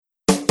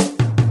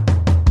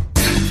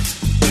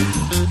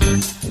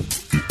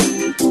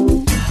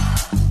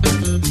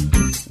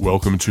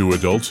Welcome to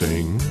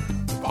Adulting,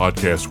 a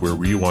podcast where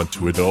we want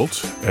to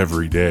adult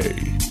every day.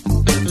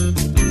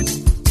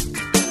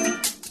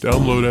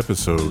 Download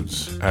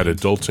episodes at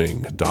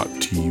adulting.tv.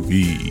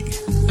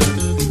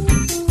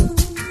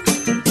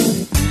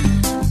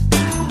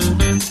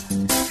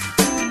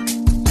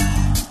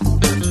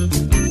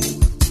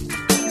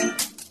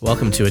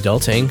 Welcome to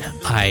Adulting.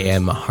 I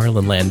am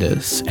Harlan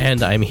Landis,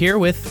 and I'm here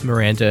with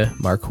Miranda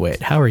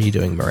Marquit. How are you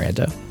doing,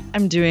 Miranda?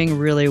 I'm doing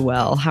really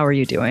well. How are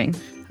you doing?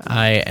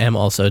 I am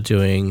also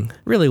doing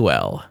really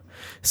well.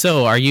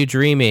 So, are you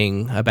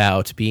dreaming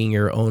about being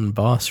your own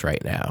boss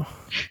right now?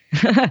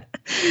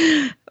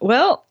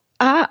 Well,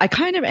 I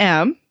kind of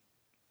am,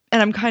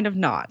 and I'm kind of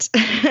not.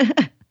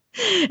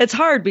 It's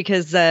hard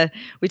because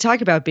we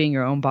talk about being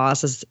your own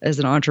boss as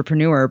an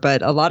entrepreneur,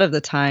 but a lot of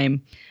the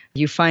time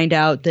you find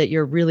out that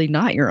you're really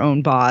not your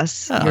own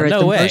boss. You're at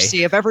the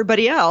mercy of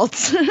everybody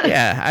else.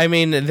 Yeah, I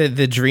mean,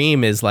 the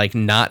dream is like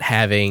not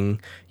having,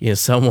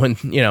 someone,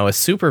 a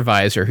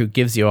supervisor who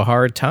gives you a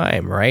hard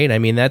time, right? I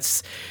mean,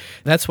 that's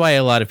why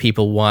a lot of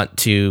people want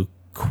to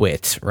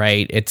quit,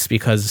 right? It's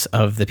because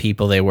of the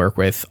people they work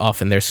with,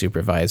 often their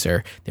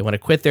supervisor. They want to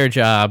quit their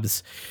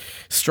jobs,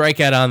 strike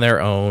out on their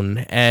own.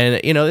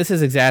 And, this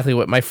is exactly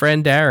what my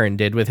friend Darren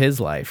did with his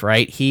life,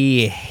 right?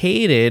 He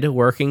hated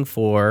working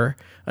for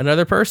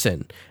another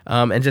person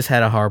and just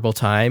had a horrible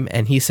time.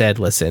 And he said,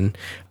 listen,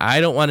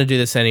 I don't want to do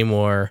this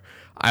anymore.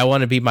 I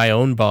want to be my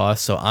own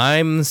boss. So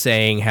I'm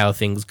saying how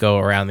things go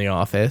around the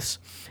office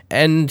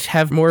and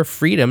have more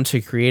freedom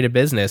to create a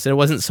business. And it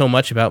wasn't so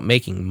much about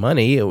making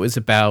money. It was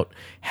about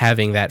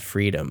having that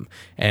freedom.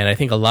 And I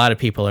think a lot of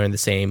people are in the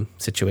same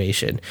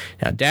situation.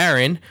 Now,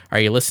 Darren, are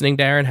you listening,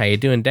 Darren? How you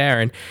doing,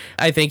 Darren?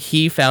 I think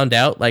he found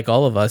out, like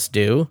all of us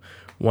do,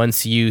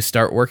 once you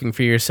start working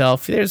for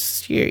yourself,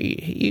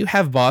 you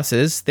have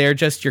bosses. They're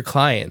just your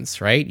clients,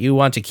 right? You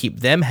want to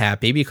keep them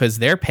happy because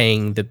they're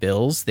paying the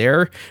bills.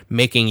 They're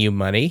making you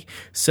money.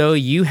 So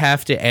you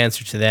have to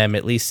answer to them,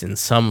 at least in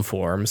some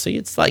form. So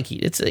it's like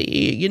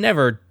you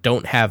never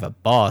don't have a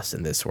boss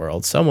in this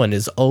world. Someone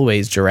is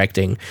always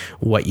directing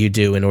what you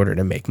do in order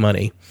to make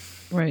money.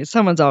 Right.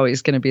 Someone's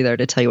always going to be there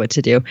to tell you what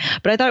to do.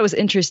 But I thought it was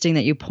interesting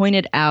that you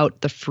pointed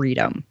out the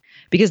freedom,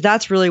 because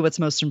that's really what's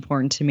most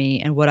important to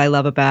me and what I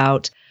love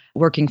about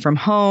working from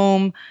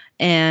home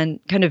and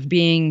kind of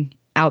being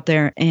out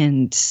there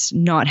and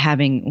not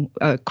having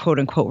a quote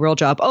unquote real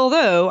job.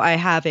 Although I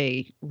have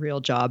a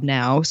real job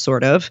now,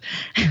 sort of.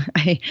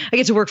 I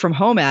get to work from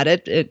home at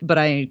it, but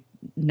I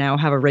now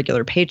have a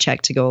regular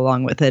paycheck to go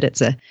along with it.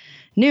 It's a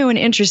new and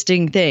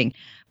interesting thing.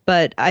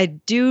 But I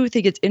do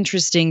think it's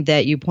interesting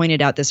that you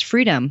pointed out this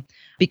freedom,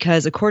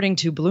 because according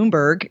to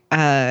Bloomberg,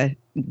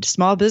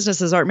 small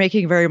businesses aren't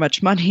making very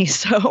much money.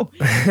 So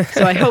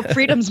I hope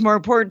freedom's more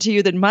important to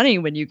you than money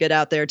when you get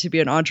out there to be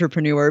an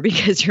entrepreneur,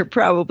 because you're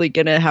probably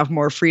going to have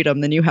more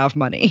freedom than you have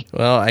money.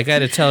 Well, I got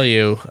to tell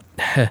you,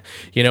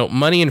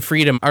 money and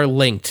freedom are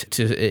linked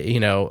to,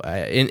 in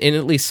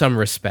at least some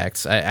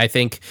respects. I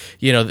think,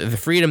 the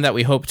freedom that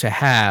we hope to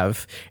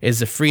have is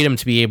the freedom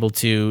to be able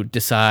to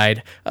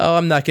decide,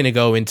 I'm not going to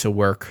go into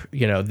work,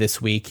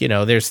 this week.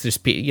 There's this,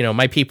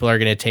 my people are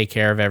going to take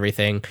care of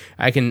everything.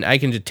 I can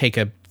just take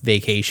a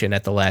vacation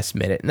at the last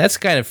minute. And that's the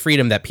kind of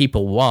freedom that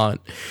people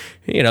want.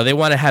 They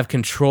want to have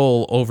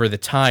control over the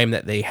time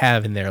that they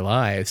have in their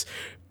lives.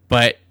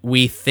 But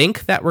we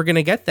think that we're going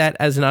to get that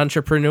as an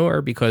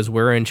entrepreneur because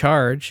we're in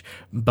charge.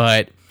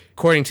 But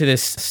according to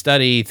this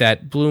study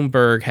that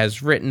Bloomberg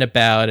has written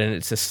about, and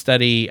it's a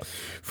study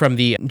from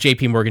the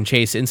JP Morgan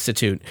Chase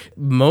Institute,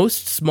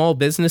 most small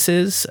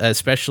businesses,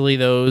 especially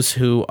those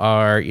who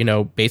are,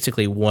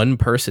 basically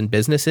one-person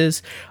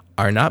businesses,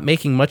 are not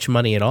making much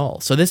money at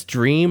all. So this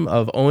dream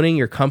of owning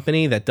your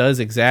company that does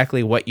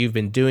exactly what you've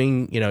been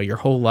doing, your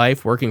whole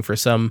life, working for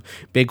some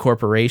big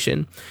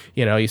corporation,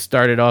 you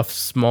started off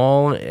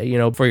small,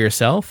 for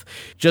yourself.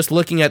 Just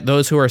looking at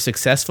those who are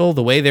successful,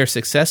 the way they're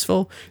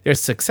successful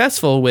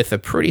with a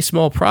pretty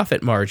small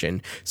profit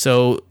margin.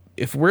 So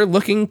if we're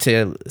looking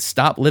to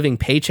stop living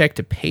paycheck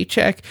to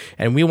paycheck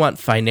and we want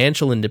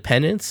financial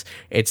independence,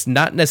 it's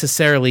not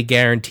necessarily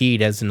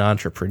guaranteed as an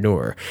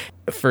entrepreneur.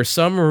 For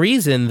some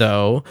reason,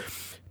 though,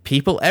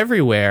 people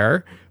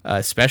everywhere,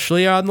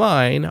 especially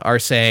online, are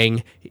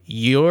saying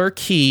your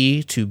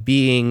key to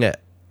being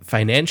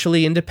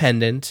financially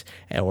independent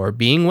or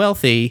being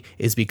wealthy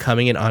is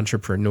becoming an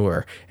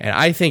entrepreneur. And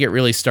I think it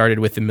really started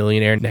with The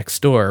Millionaire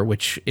Next Door,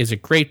 which is a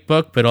great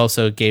book, but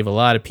also gave a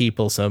lot of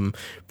people some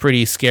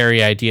pretty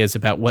scary ideas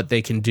about what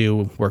they can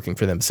do working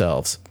for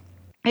themselves.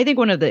 I think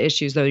one of the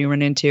issues, though, you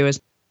run into is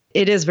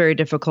it is very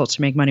difficult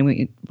to make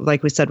money.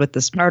 Like we said with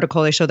this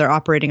article, they show they're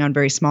operating on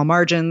very small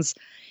margins.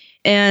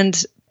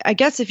 And I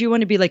guess if you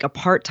want to be like a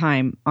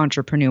part-time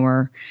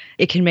entrepreneur,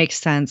 it can make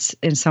sense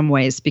in some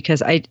ways,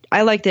 because I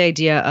like the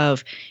idea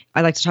of,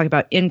 I like to talk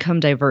about income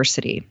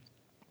diversity.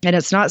 And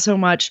it's not so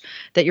much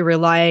that you're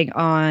relying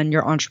on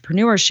your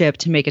entrepreneurship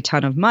to make a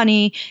ton of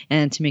money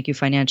and to make you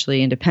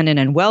financially independent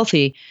and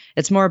wealthy.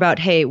 It's more about,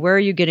 hey, where are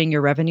you getting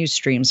your revenue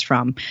streams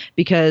from?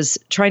 Because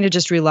trying to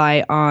just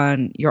rely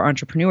on your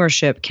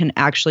entrepreneurship can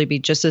actually be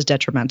just as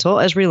detrimental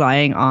as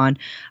relying on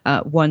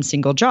one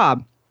single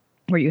job,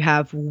 where you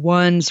have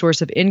one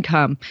source of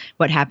income.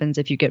 What happens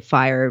if you get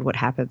fired? What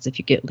happens if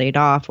you get laid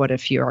off? What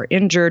if you are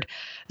injured?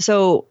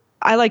 So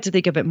I like to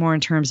think of it more in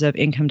terms of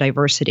income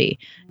diversity.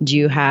 Do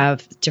you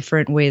have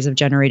different ways of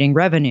generating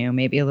revenue?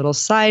 Maybe a little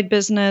side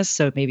business.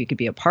 So maybe you could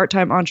be a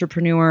part-time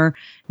entrepreneur.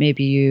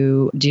 Maybe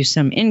you do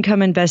some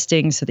income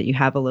investing so that you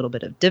have a little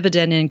bit of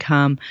dividend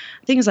income,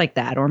 things like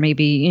that. Or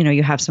maybe,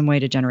 you have some way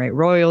to generate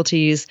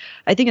royalties.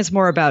 I think it's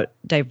more about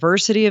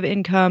diversity of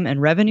income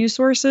and revenue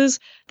sources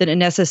than it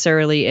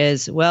necessarily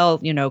is,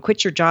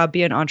 quit your job,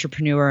 be an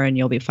entrepreneur, and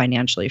you'll be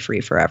financially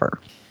free forever.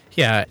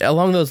 Yeah,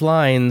 along those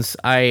lines,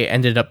 I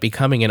ended up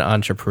becoming an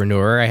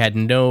entrepreneur. I had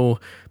no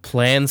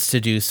plans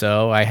to do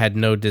so. I had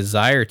no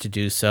desire to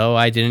do so.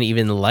 I didn't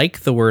even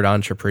like the word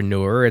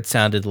entrepreneur. It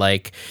sounded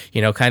like,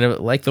 kind of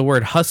like the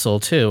word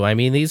hustle too. I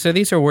mean, these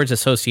are words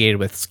associated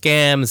with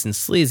scams and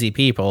sleazy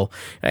people.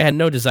 I had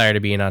no desire to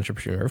be an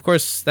entrepreneur. Of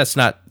course, that's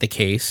not the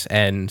case,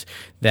 and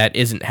that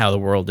isn't how the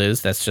world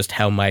is. That's just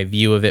how my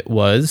view of it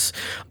was.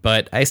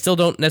 But I still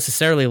don't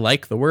necessarily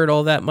like the word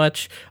all that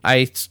much.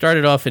 I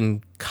started off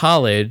in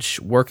college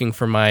working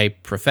for my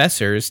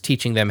professors,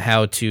 teaching them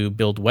how to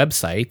build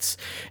websites.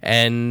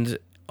 And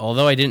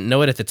although I didn't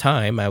know it at the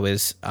time, I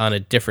was on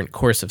a different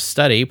course of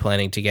study,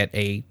 planning to get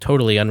a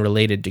totally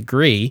unrelated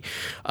degree.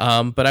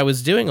 But I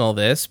was doing all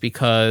this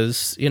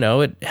because,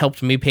 it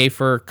helped me pay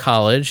for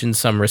college in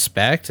some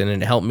respect, and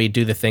it helped me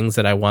do the things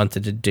that I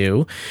wanted to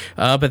do.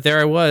 But there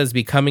I was,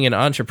 becoming an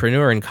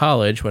entrepreneur in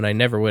college when I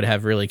never would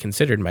have really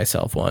considered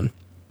myself one.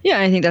 Yeah,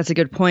 I think that's a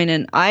good point.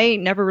 And I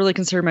never really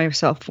considered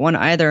myself one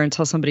either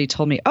until somebody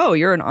told me, oh,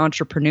 you're an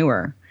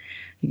entrepreneur.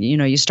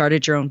 You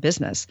started your own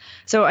business.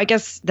 So I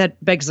guess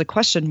that begs the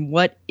question,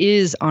 what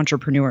is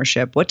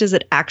entrepreneurship? What does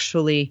it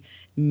actually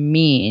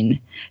mean?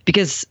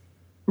 Because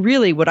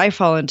really what I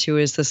fall into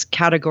is this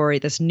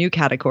new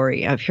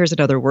category of, here's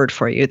another word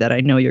for you that I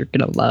know you're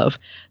going to love,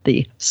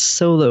 the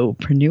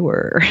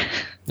solopreneur.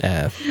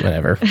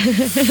 Whatever.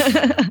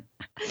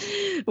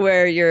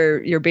 Where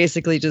you're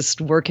basically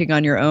just working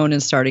on your own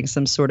and starting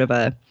some sort of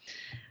a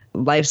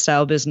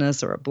lifestyle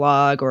business or a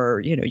blog, or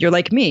you're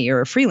like me,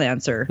 you're a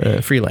freelancer.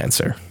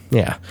 Freelancer,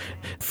 yeah.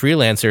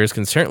 Freelancers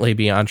can certainly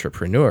be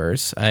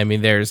entrepreneurs. I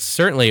mean, there's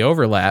certainly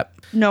overlap.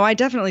 No, I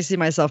definitely see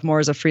myself more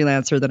as a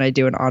freelancer than I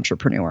do an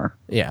entrepreneur.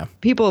 Yeah.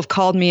 People have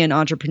called me an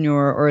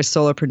entrepreneur or a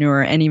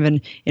solopreneur, and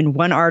even in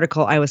one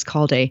article, I was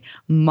called a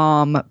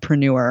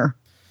mompreneur.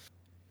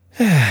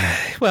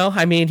 Well,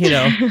 I mean,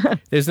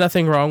 there's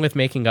nothing wrong with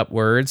making up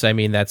words. I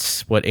mean,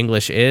 that's what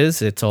English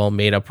is. It's all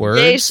made up words.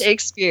 Yay,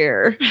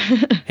 Shakespeare.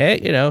 Hey,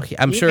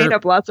 I'm sure he made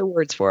up lots of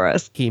words for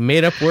us. He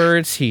made up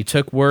words. He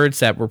took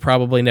words that were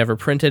probably never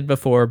printed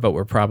before, but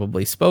were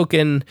probably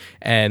spoken.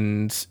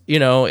 And,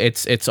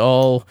 it's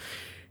all...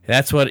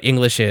 That's what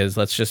English is.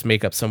 Let's just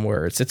make up some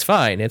words. It's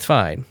fine. It's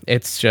fine.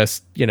 It's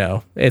just,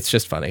 it's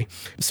just funny.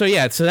 So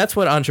that's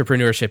what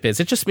entrepreneurship is.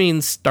 It just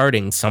means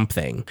starting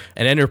something.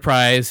 An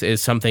enterprise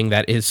is something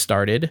that is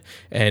started.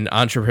 An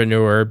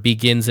entrepreneur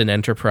begins an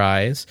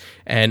enterprise.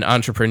 And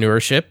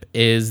entrepreneurship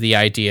is the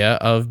idea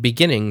of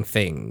beginning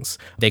things.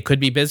 They could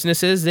be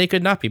businesses. They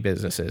could not be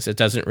businesses. It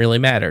doesn't really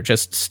matter.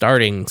 Just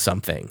starting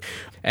something.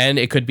 And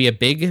it could be a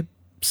big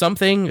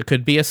something, it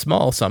could be a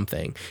small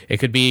something, it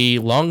could be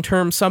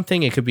long-term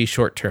something, it could be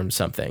short-term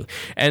something.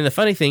 And the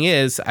funny thing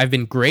is, I've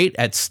been great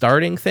at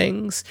starting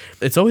things.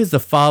 It's always the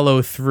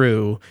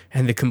follow-through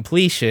and the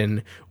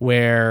completion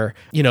where,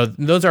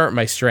 those aren't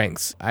my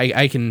strengths.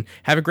 I can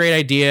have a great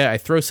idea, I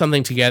throw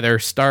something together,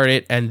 start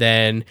it, and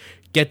then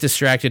get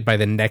distracted by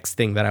the next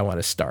thing that I want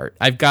to start.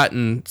 I've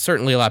gotten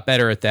certainly a lot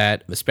better at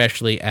that,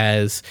 especially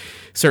as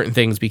certain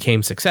things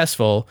became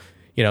successful.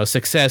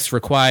 Success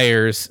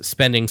requires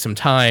spending some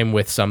time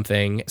with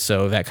something,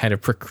 so that kind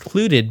of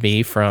precluded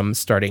me from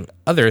starting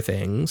other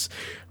things.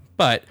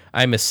 But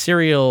I'm a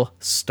serial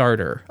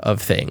starter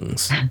of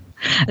things.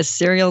 A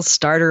serial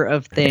starter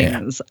of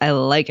things. Yeah. I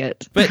like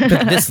it. but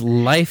this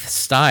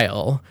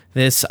lifestyle,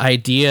 this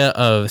idea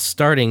of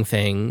starting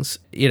things,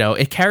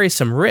 it carries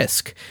some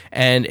risk,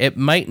 and it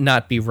might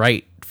not be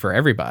right for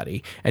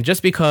everybody. And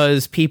just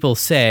because people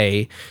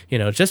say,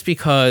 just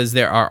because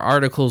there are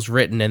articles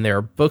written and there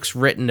are books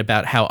written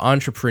about how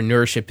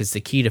entrepreneurship is the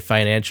key to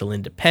financial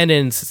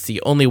independence, it's the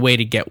only way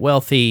to get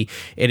wealthy,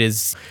 it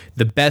is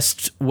the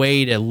best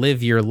way to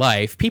live your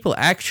life, people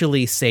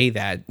actually say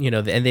that,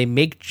 and they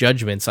make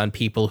judgments on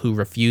people who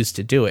refuse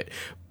to do it.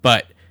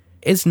 But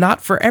it's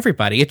not for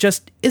everybody. It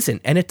just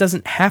isn't, and it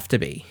doesn't have to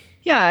be.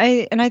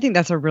 Yeah, I think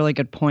that's a really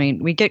good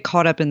point. We get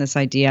caught up in this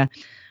idea.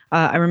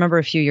 I remember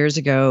a few years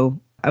ago,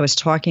 I was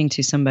talking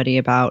to somebody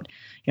about,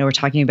 we're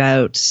talking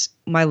about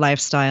my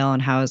lifestyle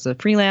and how as a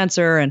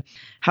freelancer and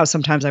how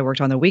sometimes I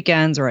worked on the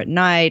weekends or at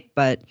night,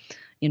 but,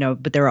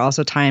 but there are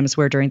also times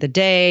where during the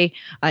day,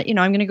 I'm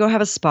going to go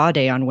have a spa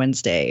day on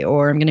Wednesday,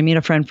 or I'm going to meet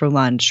a friend for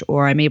lunch,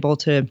 or I'm able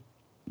to,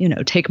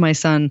 take my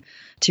son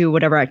to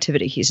whatever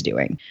activity he's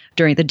doing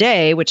during the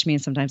day, which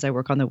means sometimes I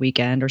work on the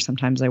weekend or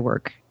sometimes I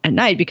work at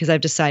night because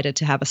I've decided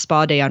to have a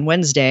spa day on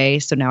Wednesday.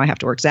 So now I have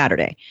to work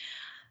Saturday.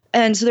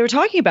 And so they were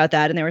talking about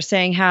that, and they were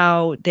saying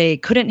how they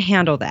couldn't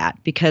handle that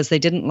because they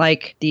didn't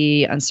like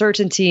the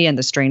uncertainty and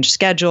the strange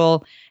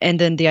schedule. And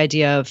then the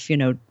idea of,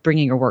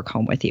 bringing your work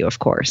home with you, of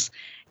course.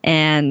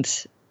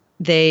 And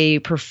they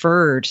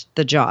preferred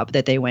the job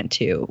that they went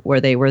to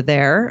where they were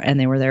there, and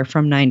they were there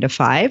from 9 to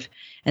 5,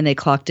 and they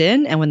clocked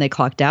in. And when they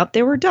clocked out,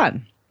 they were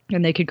done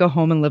and they could go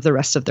home and live the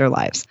rest of their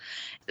lives.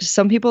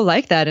 Some people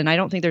like that, and I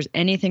don't think there's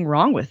anything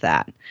wrong with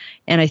that.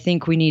 And I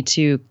think we need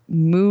to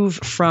move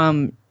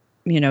from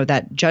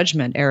that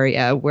judgment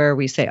area where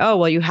we say, oh,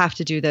 well, you have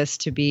to do this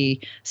to be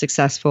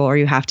successful, or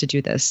you have to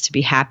do this to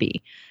be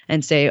happy,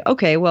 and say,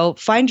 okay, well,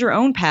 find your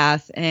own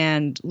path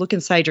and look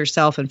inside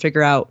yourself and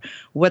figure out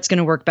what's going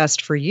to work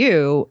best for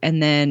you,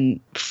 and then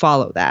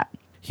follow that.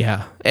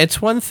 Yeah.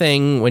 It's one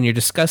thing when you're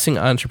discussing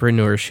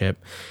entrepreneurship,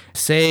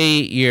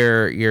 say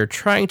you're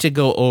trying to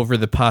go over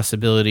the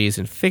possibilities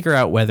and figure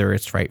out whether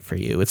it's right for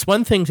you. It's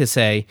one thing to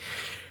say,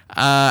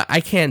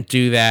 I can't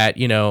do that.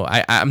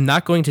 I'm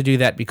not going to do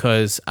that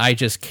because I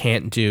just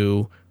can't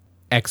do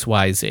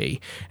XYZ.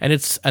 And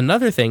it's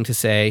another thing to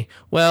say,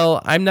 well,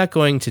 I'm not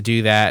going to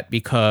do that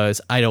because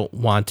I don't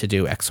want to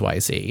do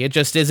XYZ. It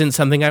just isn't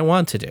something I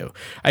want to do.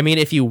 I mean,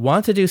 if you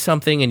want to do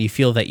something and you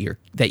feel that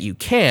you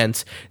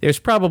can't, there's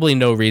probably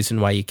no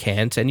reason why you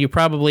can't. And you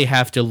probably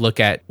have to look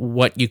at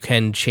what you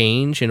can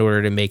change in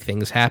order to make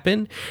things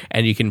happen.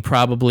 And you can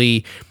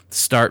probably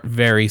start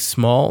very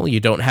small. You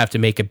don't have to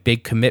make a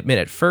big commitment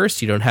at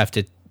first. You don't have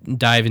to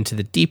dive into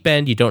the deep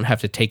end. You don't have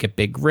to take a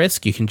big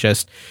risk. You can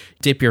just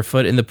dip your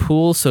foot in the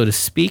pool, so to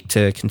speak,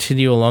 to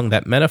continue along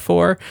that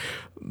metaphor.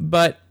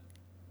 But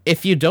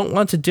if you don't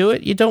want to do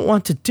it, you don't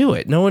want to do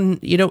it. No one,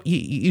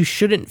 you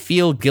shouldn't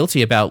feel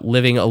guilty about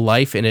living a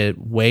life in a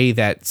way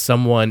that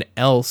someone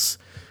else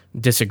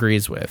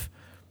disagrees with.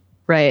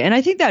 Right. And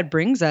I think that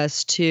brings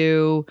us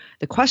to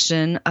the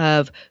question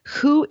of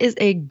who is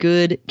a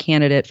good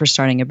candidate for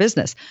starting a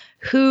business?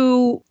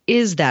 Who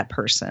is that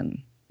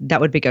person that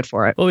would be good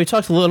for it? Well, we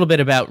talked a little bit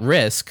about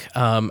risk.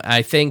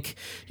 I think,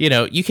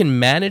 you can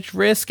manage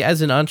risk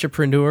as an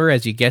entrepreneur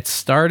as you get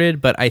started,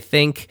 but I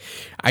think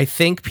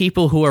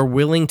people who are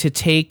willing to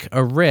take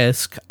a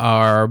risk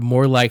are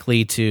more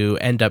likely to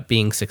end up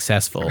being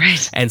successful.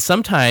 Right. And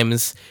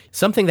sometimes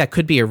something that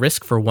could be a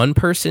risk for one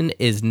person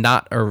is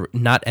not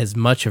as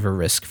much of a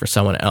risk for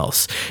someone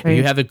else. Right. If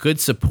you have a good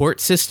support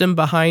system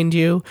behind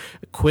you,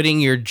 quitting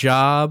your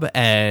job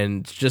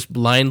and just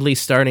blindly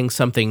starting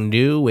something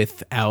new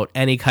without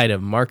any kind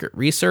of market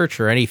research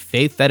or any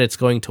faith that it's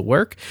going to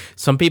work,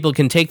 some people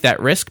can take that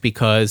risk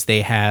because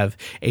they have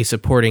a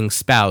supporting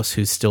spouse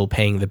who's still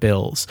paying the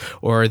bills,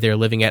 or they're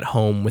living at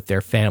home with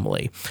their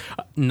family.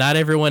 Not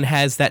everyone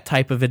has that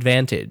type of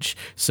advantage.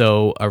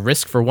 So a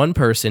risk for one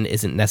person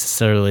isn't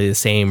necessarily the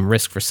same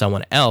risk for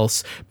someone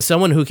else.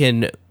 Someone who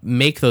can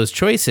make those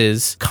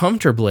choices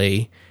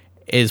comfortably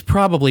is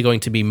probably going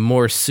to be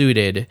more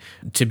suited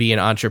to be an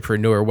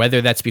entrepreneur,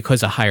 whether that's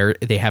because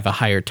they have a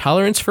higher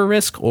tolerance for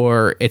risk,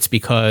 or it's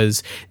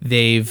because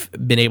they've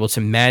been able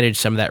to manage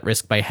some of that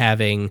risk by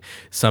having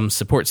some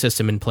support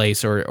system in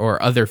place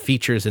or other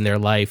features in their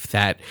life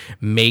that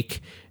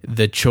make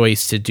the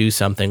choice to do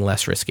something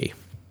less risky.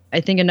 I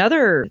think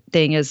another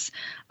thing is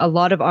a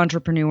lot of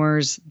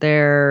entrepreneurs,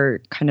 they're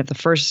kind of the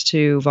first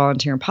to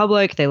volunteer in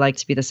public. They like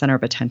to be the center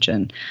of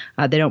attention.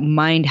 They don't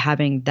mind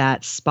having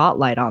that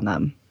spotlight on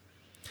them.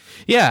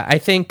 Yeah, I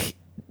think,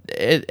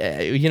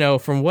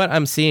 from what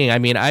I'm seeing, I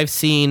mean, I've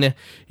seen,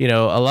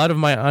 a lot of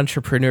my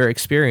entrepreneur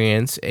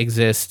experience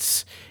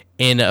exists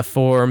in a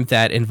form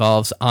that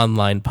involves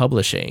online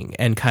publishing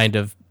and kind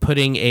of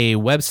putting a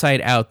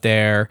website out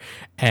there.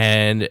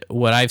 And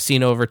what I've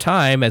seen over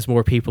time, as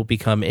more people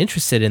become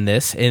interested in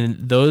this, and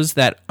those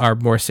that are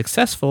more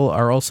successful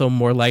are also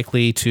more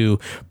likely to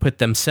put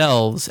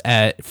themselves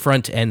at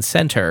front and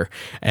center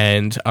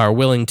and are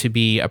willing to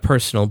be a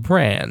personal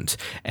brand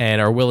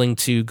and are willing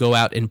to go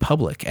out in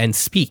public and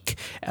speak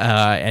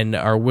and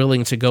are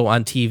willing to go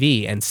on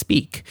TV and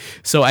speak.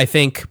 So I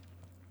think,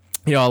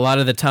 a lot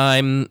of the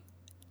time,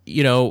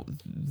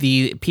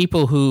 the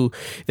people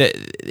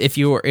if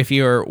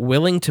you're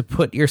willing to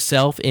put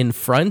yourself in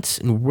front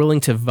and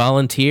willing to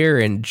volunteer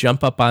and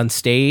jump up on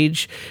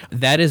stage,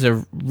 that is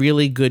a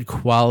really good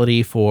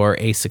quality for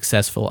a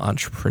successful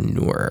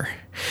entrepreneur.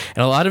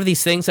 And a lot of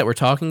these things that we're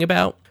talking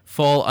about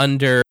fall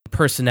under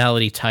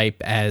personality type,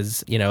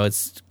 as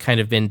it's kind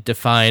of been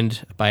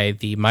defined by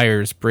the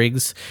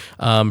Myers-Briggs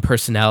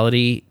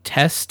personality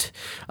test.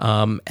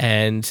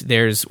 And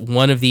there's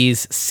one of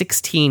these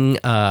 16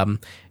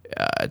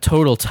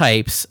 total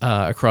types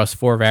across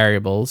 4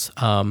 variables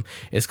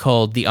is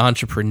called the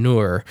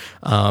entrepreneur,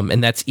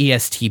 and that's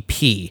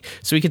ESTP.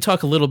 So we could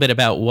talk a little bit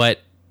about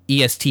what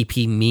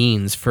ESTP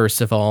means,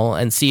 first of all,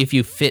 and see if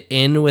you fit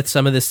in with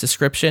some of this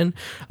description.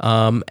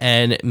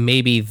 And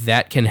maybe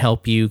that can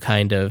help you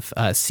kind of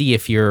see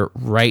if you're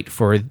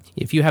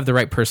if you have the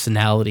right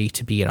personality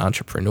to be an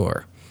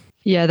entrepreneur.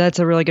 Yeah, that's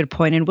a really good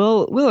point. And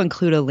we'll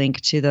include a link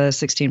to the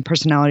 16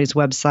 Personalities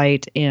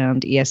website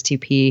and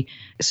ESTP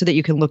so that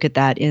you can look at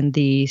that in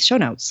the show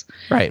notes.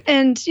 Right.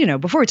 And,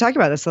 before we talk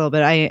about this a little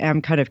bit, I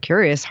am kind of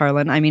curious,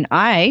 Harlan. I mean,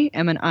 I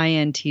am an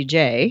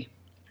INTJ.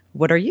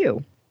 What are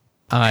you?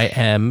 I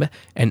am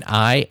an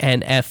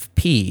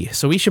INFP.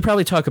 So we should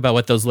probably talk about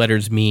what those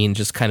letters mean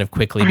just kind of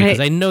quickly,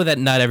 because I know that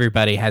not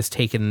everybody has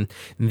taken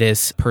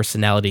this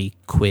personality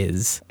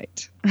quiz.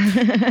 Right.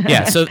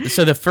 Yeah, so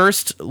the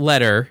first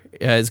letter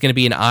is going to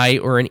be an I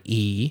or an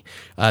E.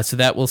 So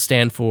that will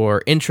stand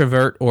for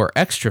introvert or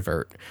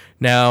extrovert.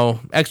 Now,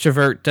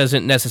 extrovert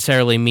doesn't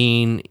necessarily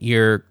mean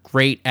you're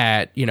great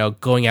at,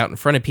 going out in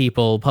front of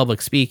people,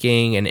 public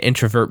speaking, and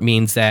introvert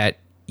means that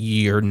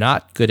you're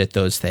not good at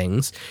those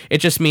things. It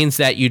just means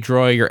that you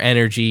draw your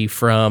energy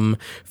from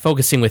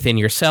focusing within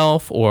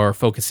yourself or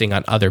focusing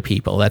on other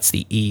people. That's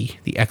the E,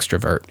 the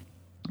extrovert.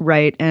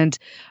 Right. And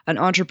an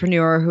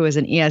entrepreneur who is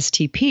an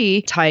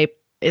ESTP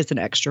type is an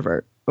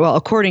extrovert. Well,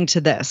 according to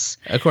this.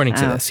 According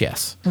to this,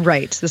 yes.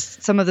 Right.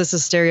 Some of this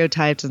is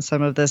stereotyped and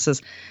some of this is,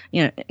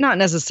 not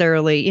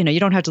necessarily, you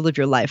don't have to live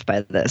your life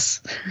by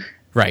this.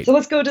 Right. So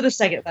let's go to the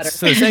second letter.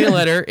 So the second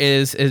letter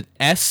is an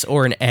S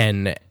or an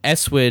N.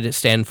 S would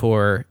stand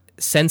for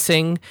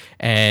sensing,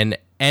 and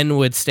N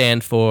would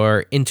stand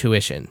for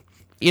intuition.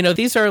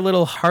 These are a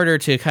little harder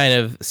to kind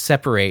of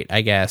separate, I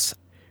guess.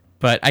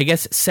 But I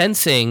guess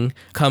sensing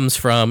comes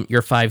from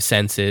your five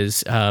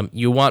senses.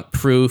 You want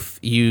proof.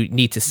 You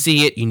need to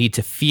see it. You need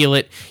to feel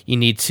it. You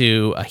need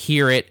to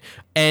hear it.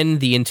 And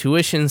the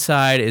intuition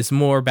side is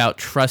more about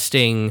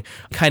trusting,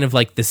 kind of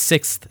like the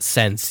sixth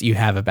sense you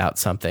have about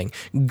something,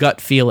 gut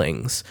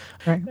feelings.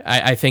 Right.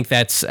 I think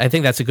that's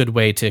a good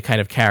way to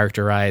kind of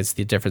characterize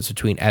the difference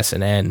between S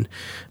and N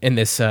in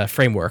this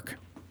framework.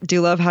 Do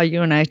you love how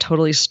you and I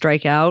totally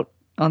strike out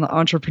on the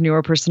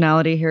entrepreneur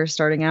personality here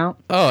starting out?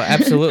 Oh,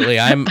 absolutely.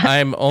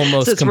 I'm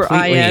almost Since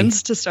completely. We're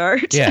INs to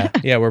start.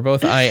 Yeah, we're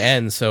both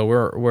INs, so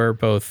we're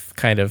both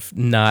kind of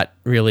not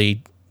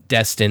really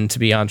destined to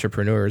be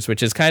entrepreneurs,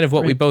 which is kind of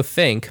what we both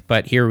think,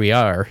 but here we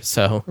are.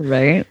 So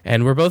right,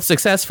 and we're both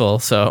successful.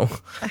 So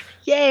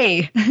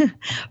yay!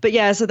 But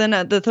yeah, so then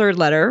the third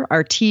letter,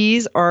 our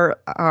T's are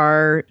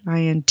our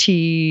INT.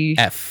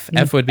 F.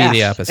 F would be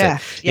the opposite.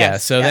 F, yes, yeah,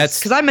 so that's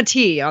because I'm a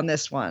T on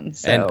this one.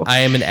 So. And I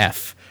am an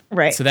F.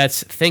 Right. So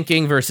that's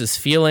thinking versus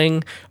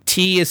feeling.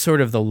 T is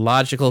sort of the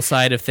logical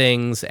side of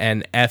things,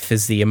 and F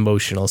is the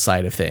emotional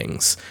side of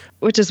things.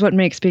 Which is what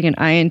makes being an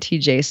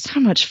INTJ so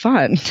much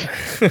fun.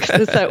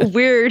 It's that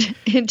weird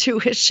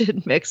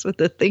intuition mixed with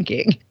the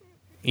thinking.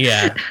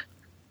 Yeah.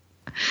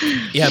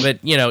 Yeah, but,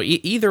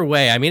 either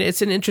way, I mean,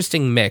 it's an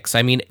interesting mix.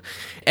 I mean,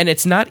 and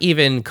it's not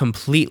even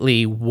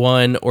completely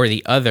one or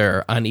the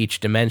other on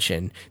each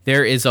dimension.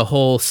 There is a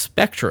whole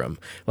spectrum.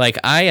 Like,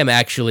 I am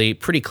actually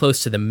pretty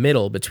close to the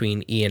middle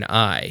between E and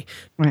I.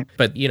 Right.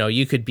 But,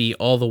 you could be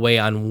all the way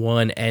on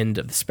one end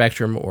of the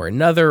spectrum or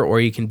another, or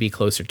you can be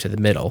closer to the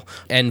middle.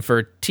 And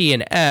for T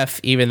and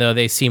F, even though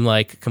they seem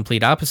like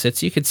complete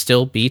opposites, you could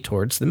still be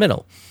towards the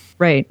middle.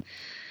 Right.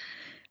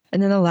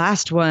 And then the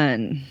last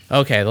one.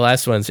 Okay, the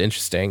last one's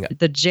interesting.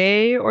 The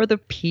J or the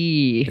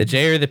P? The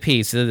J or the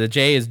P. So the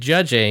J is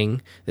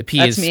judging. The P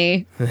That's is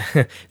me.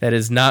 That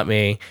is not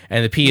me.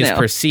 And the P is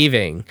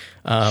perceiving,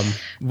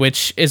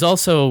 which is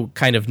also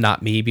kind of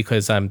not me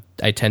because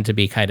I tend to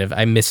be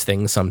I miss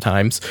things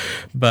sometimes.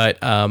 But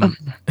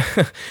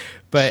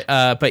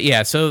but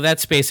yeah. So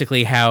that's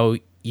basically how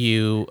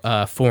you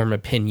form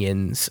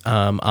opinions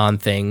on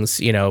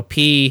things.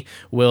 P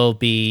will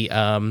be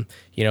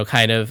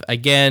kind of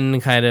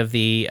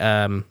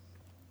the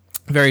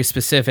very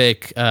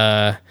specific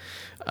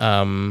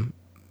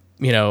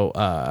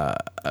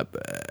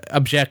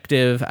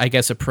objective, I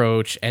guess,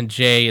 approach, and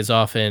J is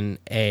often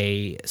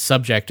a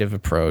subjective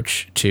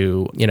approach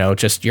to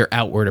just your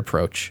outward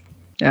approach.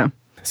 Yeah.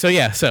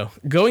 So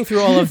going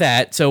through all of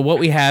that, so what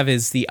we have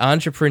is the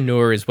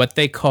entrepreneur is what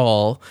they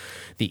call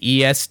the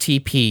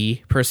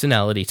ESTP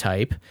personality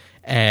type.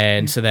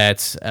 And so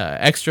that's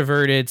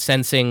extroverted,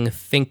 sensing,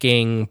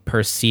 thinking,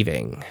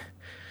 perceiving.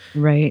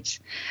 Right.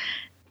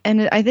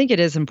 And I think it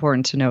is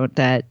important to note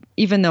that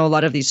even though a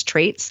lot of these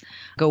traits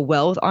go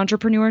well with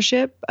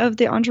entrepreneurship of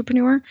the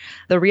entrepreneur,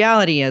 the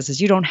reality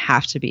is you don't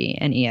have to be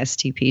an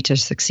ESTP to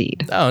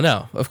succeed. Oh,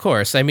 no, of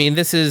course. I mean,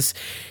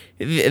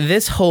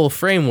 this whole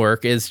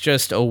framework is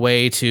just a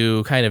way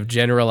to kind of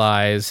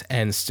generalize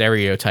and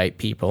stereotype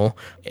people.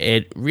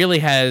 It really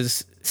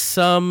has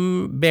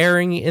some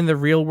bearing in the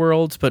real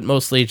world, but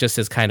mostly just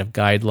as kind of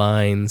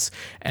guidelines.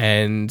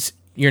 And,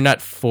 you're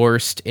not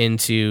forced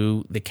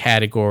into the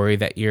category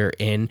that you're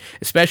in,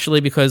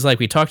 especially because, like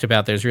we talked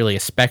about, there's really a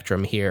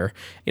spectrum here.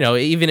 You know,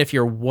 even if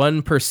you're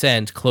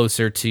 1%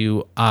 closer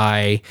to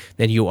I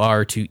than you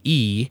are to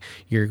E,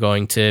 you're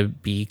going to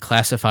be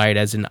classified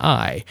as an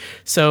I.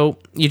 So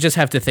you just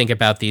have to think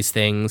about these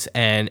things,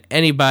 and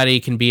anybody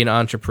can be an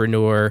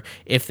entrepreneur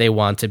if they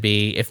want to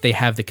be, if they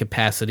have the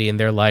capacity in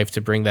their life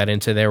to bring that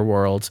into their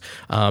world.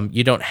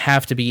 You don't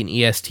have to be an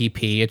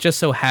ESTP. It just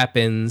so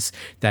happens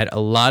that a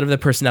lot of the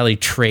personality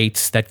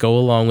traits that go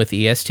along with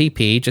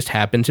ESTP just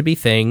happen to be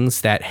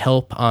things that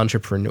help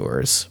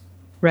entrepreneurs.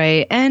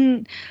 Right.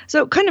 And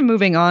so kind of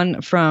moving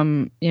on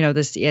from,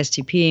 this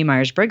ESTP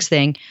Myers-Briggs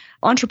thing,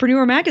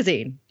 Entrepreneur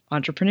Magazine,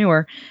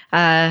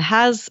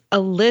 has a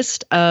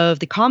list of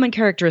the common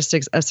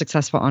characteristics of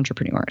successful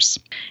entrepreneurs.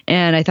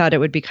 And I thought it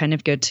would be kind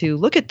of good to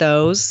look at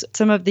those,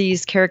 some of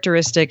these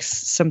characteristics,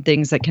 some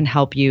things that can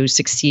help you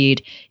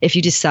succeed if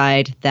you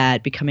decide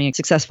that becoming a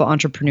successful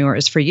entrepreneur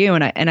is for you.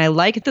 And I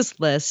like this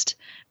list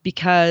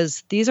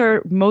because these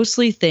are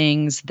mostly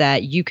things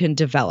that you can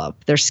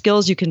develop. They're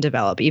skills you can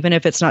develop, even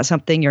if it's not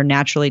something you're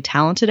naturally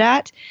talented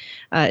at.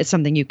 It's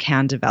something you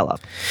can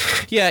develop.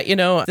 Yeah,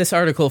 this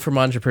article from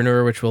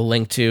Entrepreneur, which we'll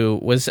link to,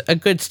 was a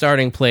good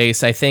starting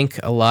place. I think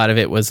a lot of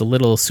it was a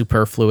little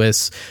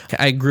superfluous.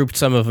 I grouped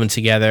some of them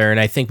together,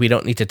 and I think we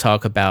don't need to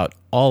talk about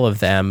all of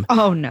them.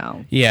 Oh,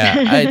 no.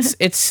 Yeah,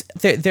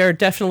 there are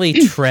definitely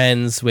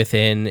trends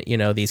within,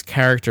 these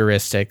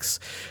characteristics.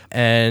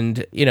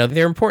 And,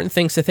 they're important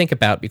things to think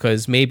about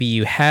because maybe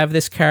you have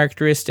this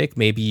characteristic.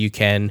 Maybe you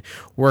can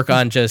work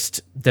on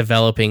just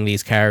developing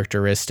these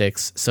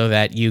characteristics so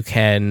that you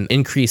can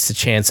increase the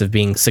chance of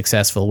being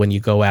successful when you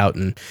go out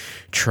and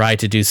try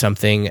to do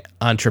something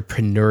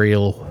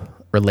entrepreneurial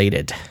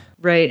related.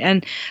 Right.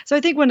 And so I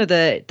think one of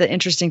the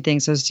interesting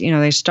things is,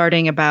 they're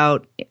starting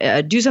about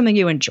do something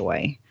you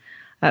enjoy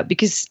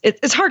because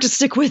it's hard to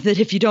stick with it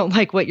if you don't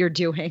like what you're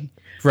doing.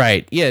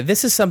 Right. Yeah.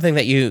 This is something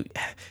that you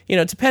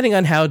depending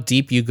on how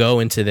deep you go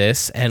into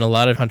this, and a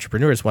lot of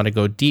entrepreneurs want to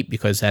go deep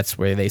because that's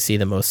where they see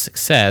the most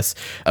success.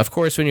 Of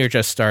course, when you're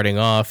just starting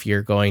off,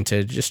 you're going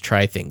to just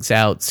try things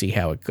out, see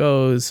how it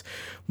goes.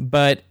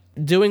 But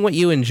doing what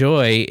you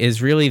enjoy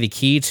is really the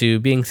key to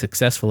being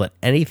successful at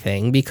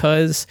anything,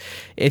 because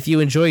if you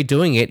enjoy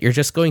doing it, you're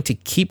just going to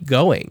keep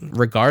going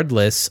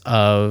regardless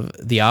of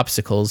the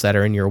obstacles that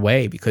are in your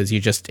way because you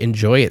just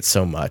enjoy it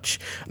so much.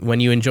 When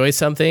you enjoy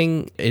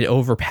something, it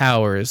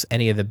overpowers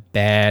any of the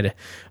bad,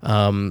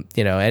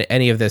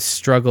 any of the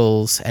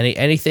struggles,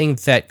 anything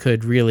that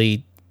could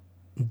really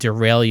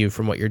derail you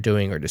from what you're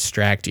doing or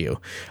distract you.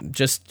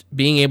 Just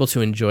being able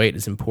to enjoy it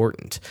is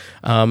important.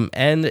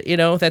 And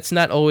that's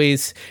not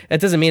always,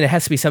 that doesn't mean it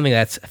has to be something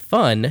that's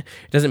fun.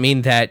 It doesn't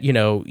mean that,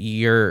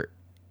 your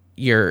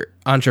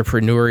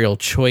entrepreneurial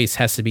choice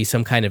has to be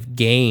some kind of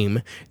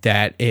game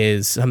that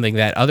is something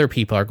that other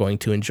people are going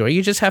to enjoy.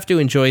 You just have to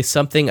enjoy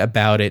something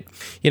about it.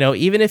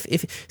 Even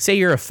if say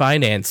you're a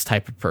finance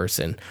type of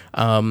person,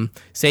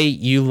 say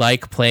you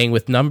like playing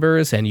with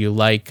numbers and you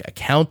like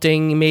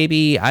accounting,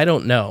 maybe, I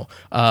don't know.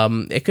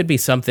 It could be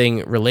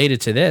something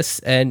related to this,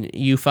 and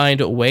you find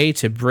a way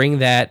to bring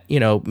that,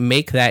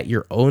 make that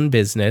your own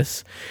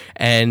business.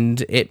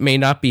 And it may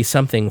not be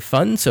something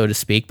fun, so to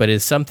speak, but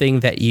it's something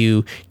that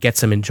you get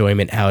some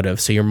enjoyment out of.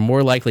 So you're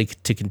more likely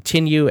to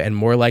continue and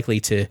more likely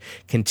to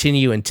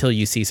continue until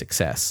you see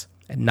success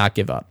and not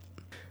give up.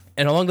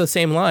 And along those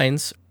same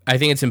lines, I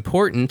think it's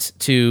important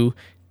to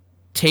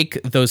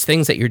take those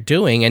things that you're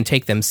doing and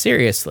take them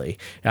seriously.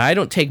 Now, I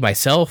don't take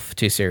myself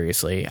too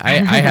seriously. I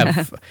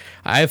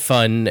have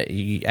fun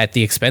at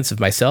the expense of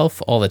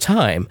myself all the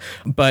time.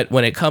 But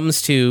when it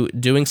comes to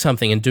doing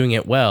something and doing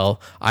it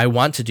well, I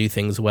want to do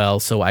things well,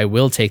 so I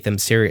will take them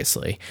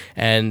seriously.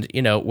 And,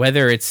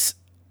 whether it's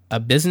a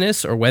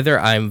business or whether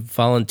I'm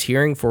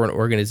volunteering for an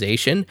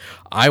organization,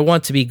 I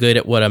want to be good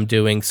at what I'm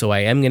doing, so I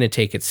am going to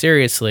take it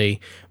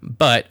seriously,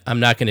 but I'm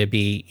not going to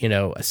be,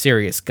 a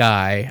serious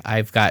guy.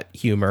 I've got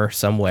humor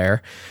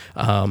somewhere,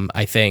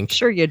 I think.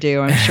 Sure you do.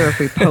 I'm sure if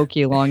we poke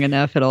you long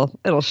enough,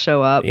 it'll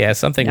show up. Yeah,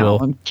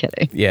 I'm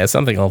kidding. Yeah,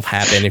 something will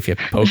happen if you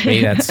poke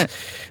me.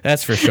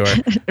 That's for sure.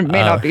 It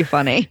may not be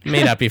funny.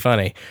 May not be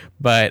funny,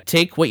 but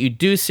take what you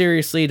do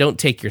seriously. Don't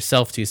take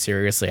yourself too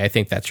seriously. I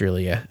think that's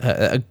really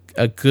a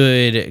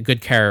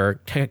good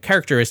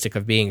characteristic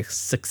of being a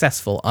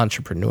successful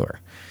entrepreneur.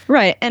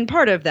 Right. And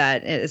part of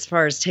that, as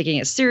far as taking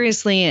it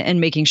seriously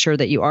and making sure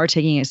that you are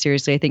taking it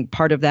seriously, I think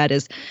part of that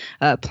is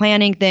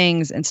planning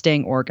things and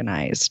staying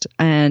organized.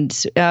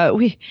 And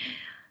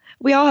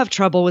we all have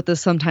trouble with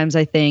this sometimes,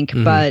 I think.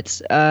 Mm-hmm.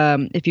 But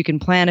if you can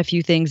plan a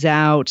few things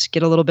out,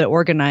 get a little bit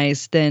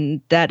organized,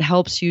 then that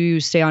helps you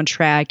stay on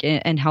track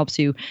and helps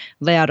you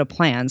lay out a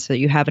plan so that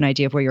you have an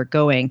idea of where you're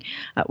going.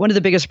 One of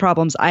the biggest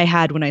problems I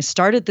had when I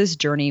started this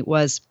journey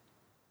was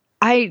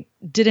I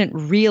didn't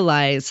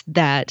realize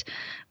that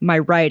my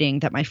writing,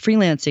 that my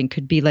freelancing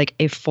could be like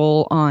a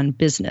full-on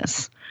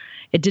business.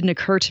 It didn't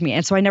occur to me.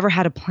 And so I never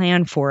had a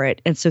plan for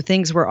it. And so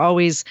things were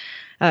always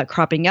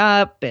cropping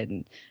up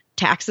and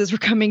taxes were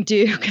coming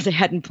due because I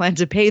hadn't planned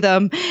to pay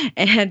them.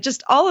 And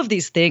just all of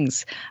these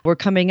things were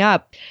coming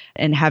up,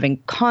 and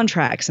having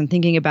contracts and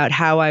thinking about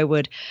how I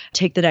would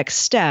take the next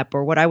step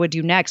or what I would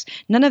do next.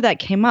 None of that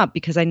came up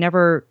because I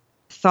never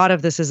thought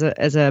of this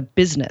as a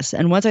business.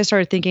 And once I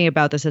started thinking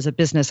about this as a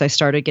business, I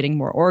started getting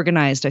more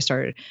organized.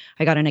 I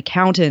got an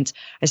accountant.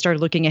 I started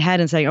looking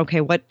ahead and saying,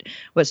 okay, what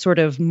sort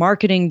of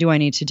marketing do I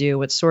need to do?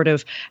 What sort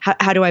of,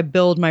 how do I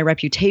build my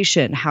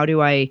reputation? How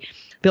do I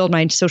build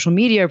my social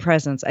media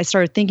presence? I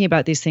started thinking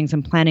about these things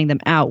and planning them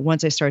out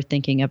once I started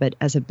thinking of it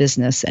as a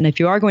business. And if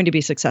you are going to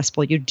be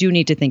successful, you do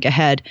need to think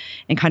ahead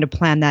and kind of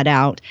plan that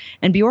out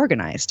and be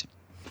organized.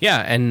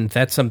 Yeah, and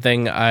that's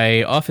something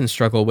I often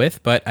struggle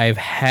with, but I've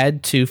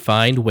had to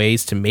find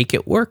ways to make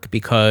it work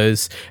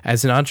because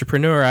as an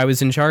entrepreneur, I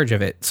was in charge of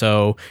it.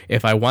 So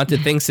if I wanted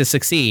things to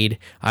succeed,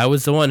 I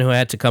was the one who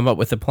had to come up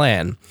with a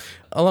plan.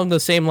 Along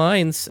those same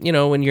lines,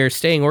 when you're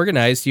staying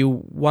organized,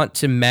 you want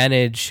to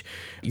manage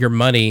your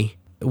money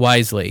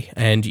wisely,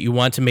 and you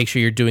want to make sure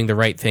you're doing the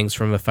right things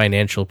from a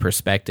financial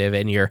perspective,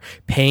 and you're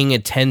paying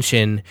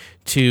attention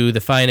to the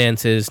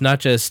finances, not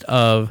just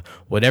of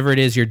whatever it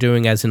is you're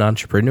doing as an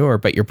entrepreneur,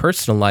 but your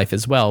personal life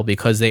as well,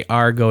 because they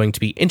are going to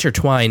be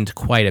intertwined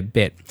quite a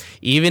bit.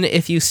 Even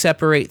if you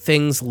separate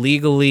things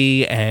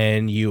legally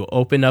and you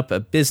open up a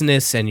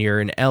business and you're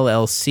an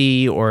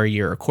LLC or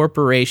you're a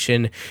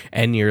corporation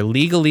and you're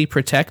legally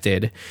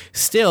protected,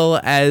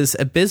 still as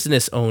a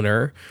business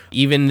owner,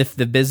 even if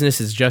the business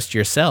is just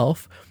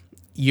yourself,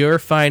 your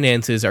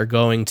finances are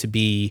going to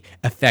be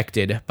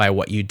affected by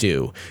what you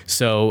do.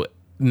 So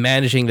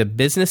managing the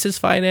business's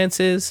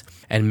finances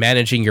and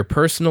managing your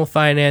personal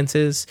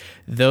finances,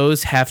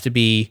 those have to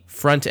be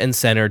front and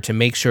center to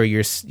make sure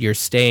you're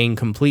staying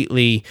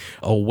completely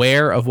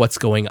aware of what's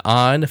going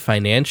on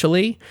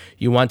financially.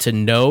 You want to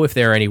know if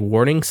there are any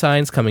warning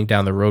signs coming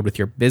down the road with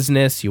your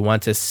business. You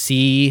want to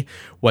see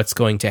what's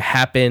going to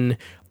happen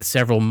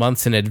several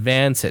months in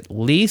advance at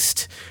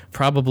least,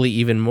 probably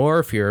even more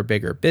if you're a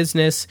bigger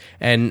business,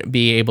 and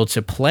be able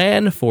to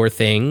plan for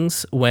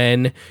things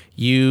when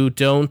you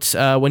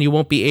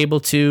won't be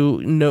able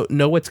to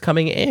know what's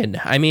coming in.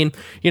 I mean,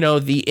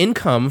 the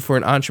income for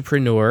an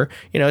entrepreneur,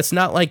 it's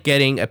not like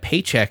getting a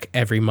paycheck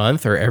every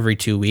month or every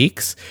 2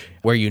 weeks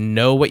where you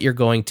know what you're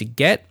going to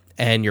get.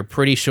 And you're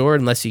pretty sure,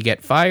 unless you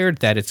get fired,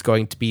 that it's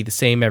going to be the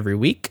same every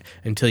week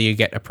until you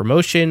get a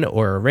promotion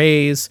or a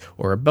raise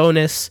or a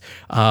bonus.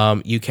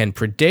 You can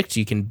predict,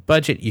 you can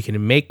budget, you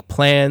can make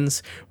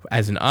plans.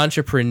 As an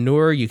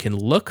entrepreneur, you can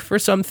look for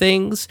some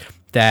things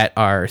that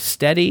are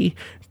steady,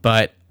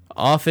 but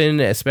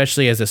often,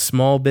 especially as a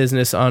small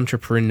business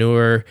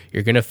entrepreneur,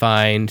 you're going to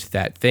find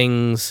that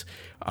things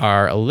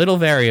are a little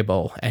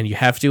variable and you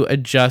have to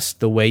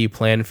adjust the way you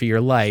plan for your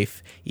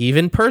life,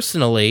 even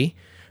personally.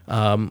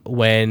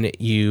 When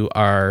you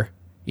are,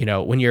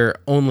 when you're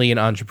only an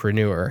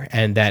entrepreneur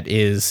and that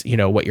is,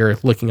 what you're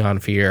looking on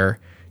for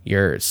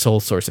your sole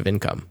source of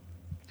income.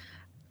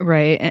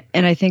 Right.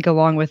 And I think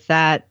along with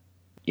that,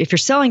 if you're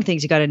selling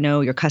things, you got to know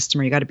your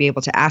customer. You got to be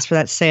able to ask for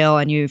that sale,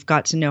 and you've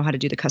got to know how to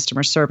do the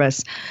customer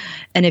service.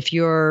 And if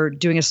you're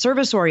doing a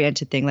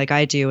service-oriented thing like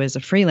I do as a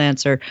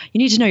freelancer, you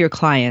need to know your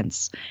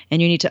clients,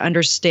 and you need to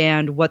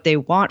understand what they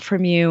want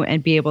from you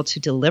and be able to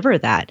deliver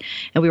that.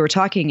 And we were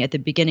talking at the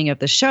beginning of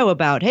the show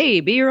about, hey,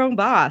 be your own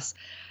boss.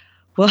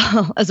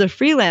 Well, as a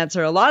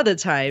freelancer, a lot of the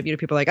time,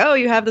 people are like, oh,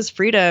 you have this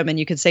freedom and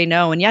you can say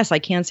no. And yes, I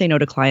can say no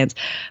to clients.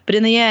 But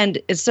in the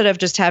end, instead of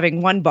just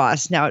having one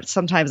boss, now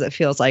sometimes it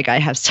feels like I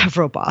have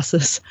several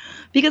bosses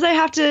because I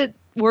have to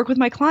work with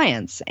my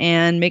clients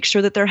and make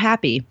sure that they're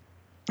happy.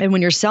 And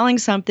when you're selling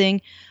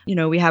something,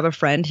 we have a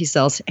friend, he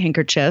sells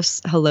handkerchiefs.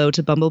 Hello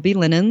to Bumblebee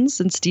Linens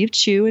and Steve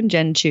Chu and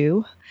Jen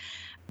Chu.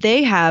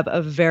 They have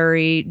a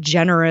very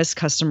generous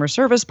customer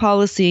service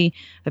policy,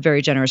 a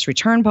very generous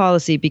return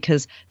policy,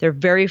 because they're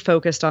very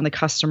focused on the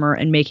customer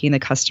and making the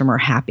customer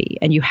happy.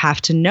 And you have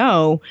to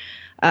know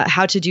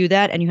how to do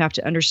that, and you have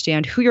to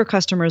understand who your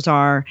customers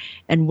are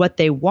and what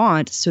they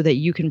want so that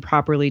you can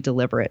properly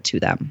deliver it to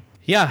them.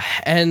 Yeah,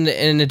 and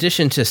in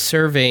addition to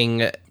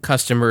serving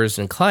customers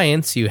and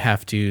clients, you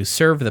have to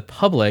serve the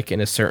public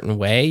in a certain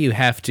way. You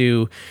have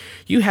to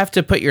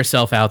put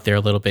yourself out there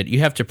a little bit. You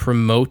have to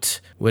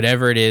promote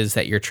whatever it is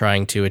that you're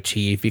trying to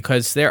achieve,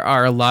 because there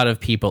are a lot of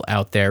people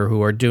out there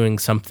who are doing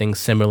something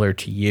similar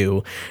to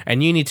you,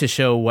 and you need to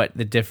show what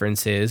the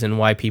difference is and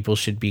why people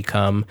should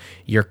become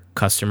your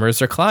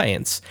customers or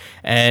clients.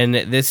 And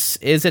this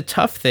is a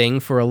tough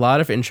thing for a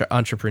lot of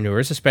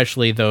entrepreneurs,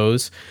 especially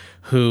those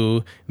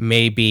who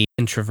may be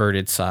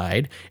introverted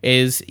side,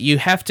 is you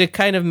have to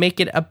kind of make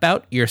it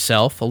about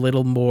yourself a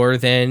little more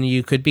than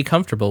you could be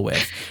comfortable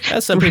with.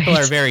 Some people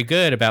are very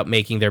good about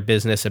making their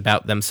business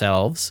about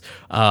themselves,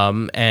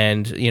 and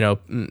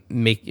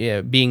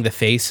being the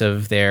face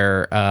of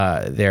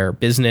their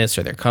business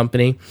or their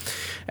company.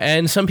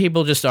 And some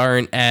people just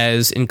aren't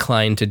as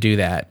inclined to do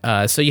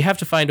that. So you have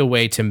to find a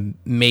way to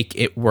make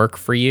it work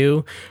for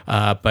you,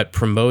 but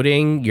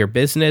promoting your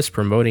business,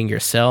 promoting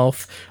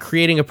yourself,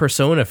 creating a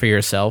persona for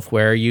yourself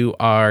where you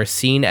are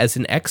seen as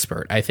an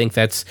expert. I think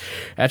that's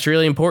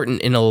really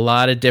important in a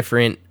lot of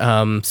different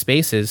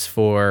spaces.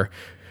 For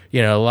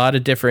a lot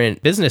of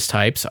different business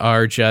types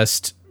are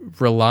just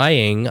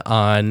relying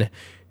on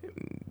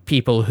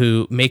people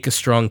who make a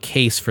strong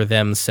case for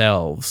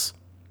themselves.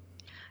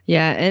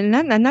 Yeah,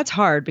 and that's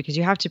hard because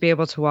you have to be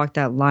able to walk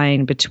that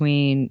line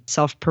between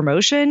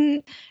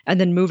self-promotion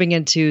and then moving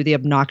into the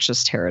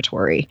obnoxious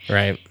territory.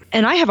 Right.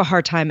 And I have a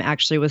hard time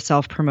actually with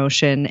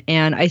self-promotion.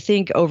 And I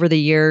think over the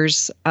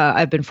years,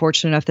 I've been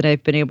fortunate enough that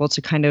I've been able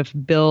to kind of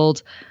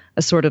build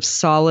a sort of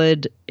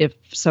solid, if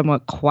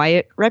somewhat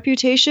quiet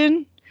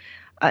reputation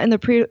in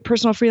the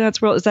personal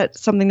freelance world. Is that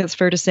something that's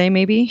fair to say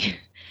maybe?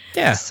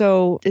 Yeah.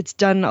 So it's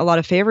done a lot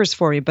of favors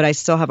for me, but I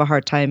still have a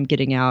hard time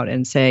getting out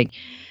and saying,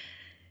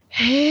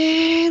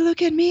 hey,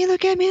 look at me,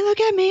 look at me, look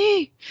at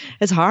me.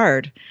 It's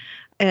hard.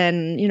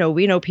 And,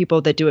 we know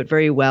people that do it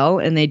very well,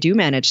 and they do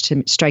manage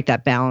to strike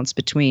that balance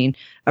between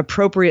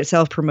appropriate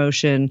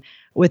self-promotion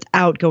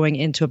without going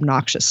into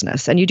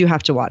obnoxiousness. And you do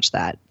have to watch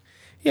that.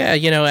 Yeah,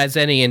 as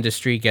any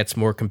industry gets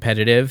more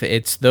competitive,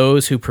 it's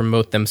those who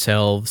promote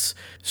themselves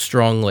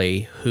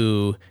strongly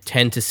who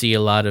tend to see a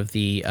lot of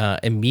the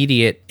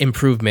immediate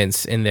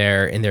improvements in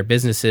their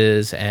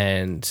businesses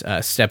and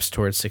steps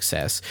towards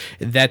success.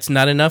 That's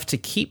not enough to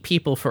keep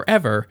people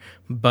forever,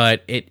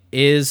 but it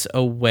is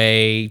a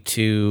way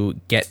to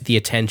get the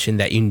attention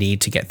that you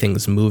need to get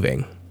things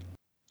moving.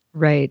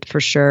 Right, for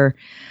sure.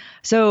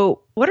 So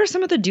what are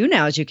some of the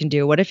do-nows you can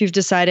do? What if you've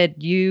decided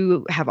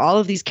you have all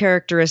of these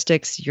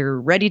characteristics,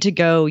 you're ready to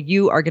go,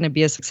 you are going to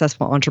be a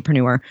successful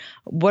entrepreneur?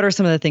 What are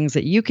some of the things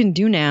that you can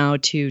do now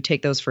to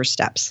take those first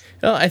steps?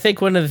 Well, I think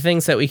one of the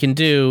things that we can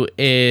do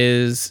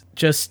is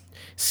just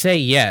say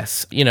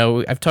yes.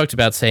 I've talked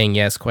about saying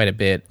yes quite a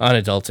bit on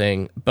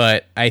adulting,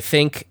 but I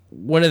think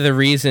one of the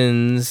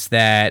reasons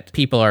that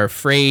people are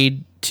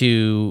afraid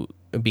to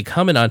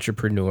become an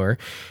entrepreneur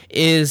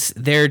is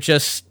they're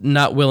just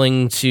not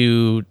willing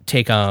to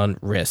take on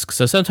risk.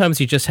 So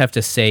sometimes you just have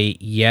to say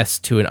yes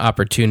to an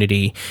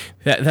opportunity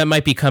that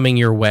might be coming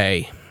your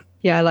way.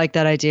 Yeah, I like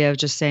that idea of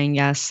just saying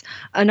yes.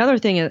 Another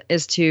thing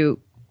is to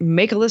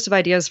make a list of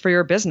ideas for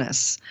your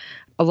business.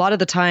 A lot of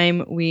the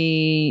time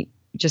we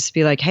just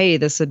be like, hey,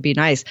 this would be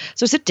nice.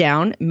 So sit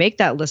down, make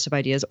that list of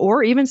ideas,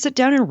 or even sit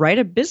down and write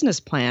a business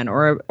plan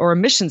or a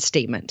mission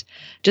statement.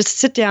 Just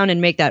sit down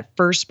and make that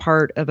first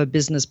part of a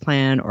business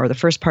plan or the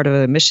first part of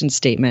a mission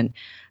statement.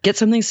 Get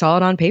something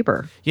solid on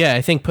paper. Yeah,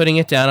 I think putting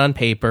it down on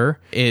paper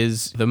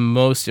is the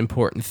most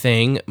important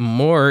thing.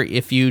 More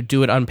if you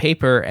do it on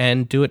paper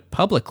and do it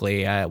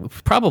publicly.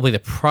 Probably the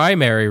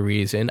primary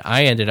reason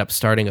I ended up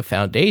starting a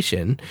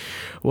foundation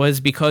was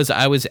because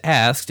I was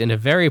asked in a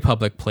very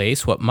public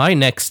place what my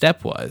next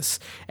step was.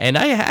 And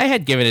I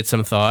had given it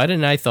some thought,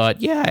 and I thought,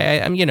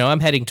 yeah, I'm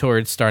heading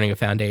towards starting a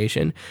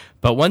foundation.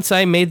 But once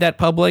I made that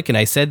public and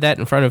I said that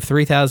in front of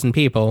 3,000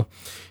 people,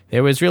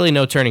 there was really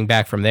no turning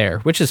back from there,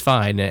 which is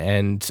fine.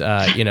 And,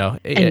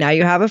 and now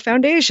you have a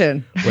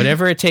foundation.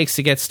 Whatever it takes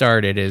to get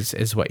started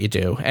is what you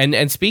do.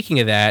 And speaking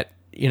of that,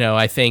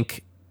 I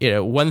think,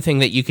 one thing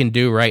that you can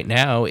do right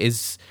now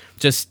is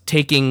just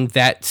taking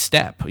that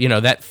step,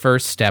 that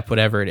first step,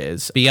 whatever it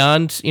is,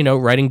 beyond,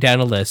 writing down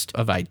a list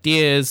of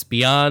ideas,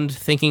 beyond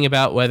thinking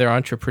about whether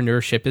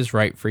entrepreneurship is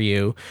right for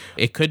you.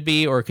 It could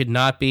be or it could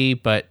not be,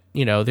 but,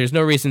 there's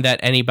no reason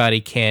that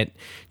anybody can't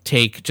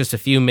take just a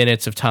few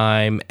minutes of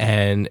time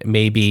and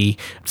maybe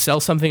sell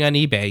something on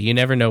eBay. You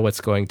never know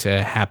what's going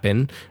to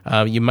happen.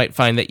 You might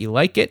find that you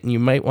like it and you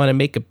might want to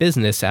make a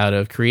business out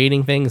of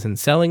creating things and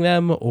selling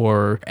them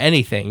or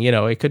anything.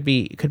 It could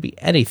be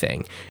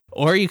anything.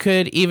 Or you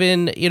could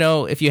even,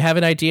 if you have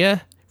an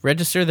idea,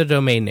 register the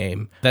domain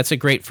name. That's a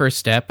great first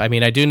step. I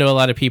mean, I do know a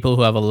lot of people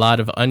who have a lot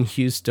of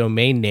unused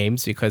domain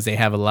names because they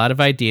have a lot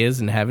of ideas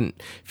and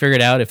haven't figured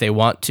out if they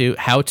want to,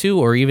 how to,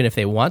 or even if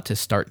they want to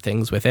start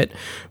things with it.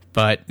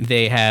 But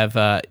they have,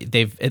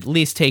 they've at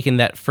least taken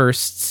that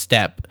first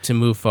step to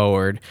move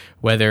forward,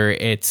 whether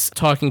it's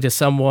talking to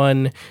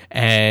someone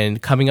and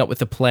coming up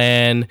with a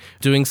plan,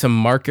 doing some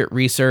market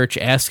research,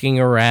 asking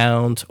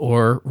around,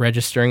 or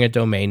registering a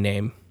domain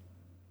name.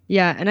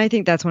 Yeah, and I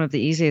think that's one of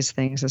the easiest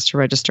things is to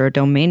register a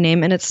domain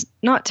name, and it's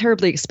not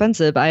terribly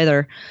expensive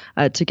either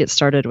to get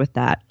started with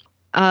that.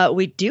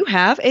 We do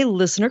have a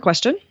listener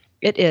question.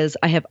 It is,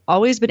 I have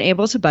always been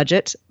able to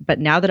budget, but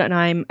now that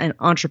I'm an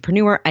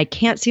entrepreneur, I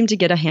can't seem to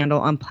get a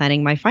handle on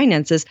planning my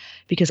finances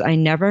because I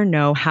never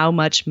know how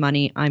much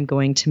money I'm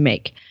going to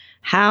make.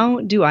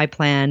 How do I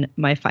plan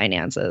my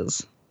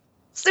finances?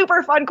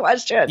 Super fun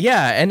question.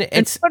 Yeah, and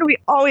it's what do we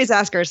always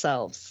ask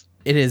ourselves?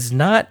 It is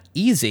not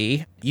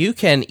easy. You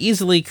can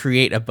easily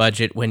create a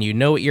budget when you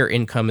know what your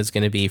income is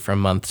going to be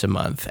from month to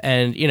month.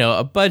 And,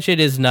 a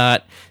budget is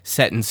not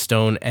set in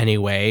stone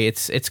anyway.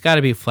 It's got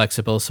to be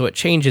flexible, so it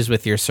changes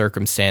with your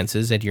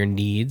circumstances and your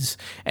needs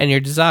and your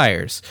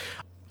desires.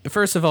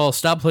 First of all,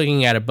 stop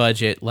looking at a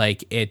budget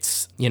like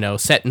it's,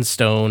 set in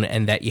stone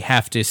and that you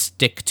have to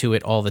stick to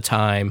it all the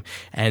time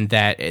and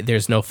that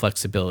there's no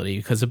flexibility,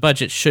 because a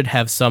budget should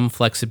have some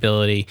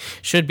flexibility,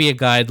 should be a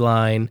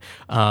guideline,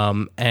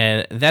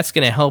 and that's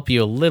going to help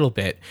you a little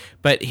bit.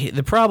 But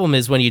the problem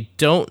is when you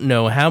don't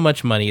know how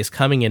much money is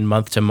coming in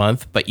month to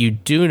month, but you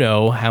do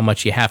know how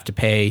much you have to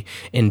pay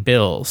in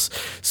bills.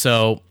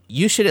 So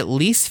you should at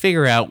least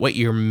figure out what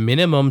your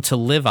minimum to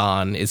live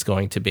on is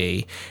going to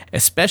be,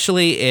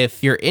 especially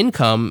if your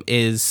income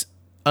is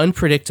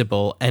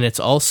unpredictable and it's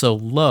also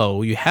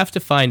low. You have to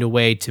find a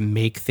way to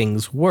make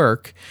things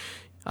work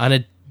on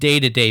a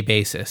day-to-day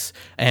basis.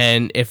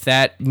 And if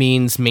that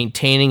means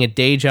maintaining a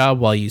day job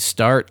while you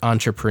start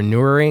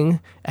entrepreneuring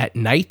at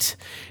night,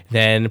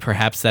 then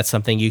perhaps that's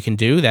something you can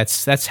do.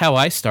 That's how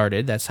I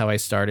started.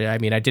 I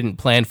mean, I didn't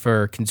plan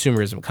for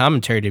Consumerism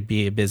Commentary to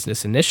be a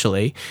business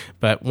initially,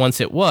 but once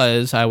it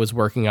was, I was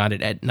working on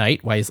it at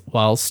night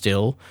while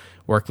still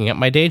working at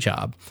my day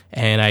job.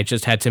 And I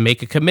just had to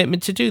make a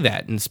commitment to do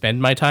that and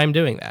spend my time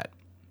doing that.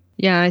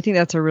 Yeah, I think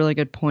that's a really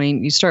good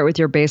point. You start with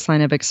your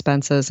baseline of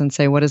expenses and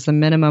say, what is the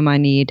minimum I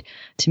need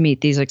to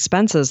meet these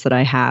expenses that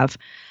I have?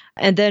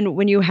 And then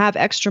when you have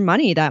extra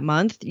money that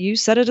month, you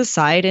set it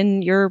aside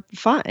in your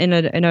fund,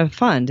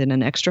 in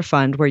an extra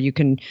fund where you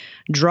can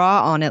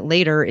draw on it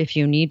later if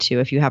you need to.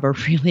 If you have a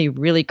really,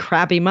 really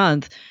crappy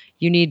month,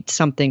 you need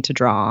something to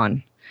draw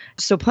on.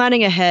 So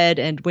planning ahead,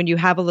 and when you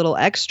have a little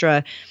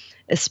extra,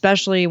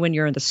 especially when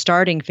you're in the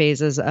starting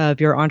phases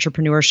of your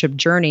entrepreneurship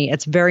journey,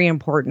 it's very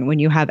important when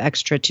you have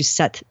extra to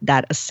set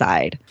that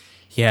aside.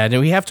 Yeah, and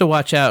we have to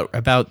watch out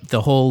about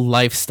the whole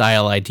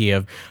lifestyle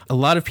idea. A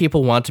lot of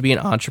people want to be an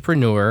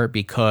entrepreneur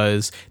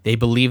because they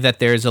believe that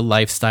there's a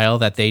lifestyle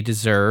that they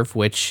deserve,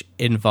 which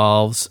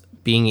involves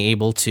being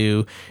able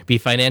to be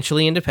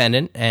financially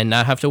independent and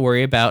not have to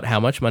worry about how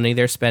much money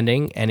they're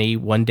spending any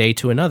one day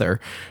to another.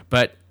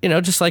 But,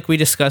 just like we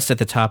discussed at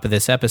the top of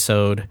this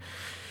episode,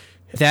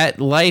 that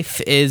life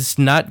is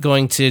not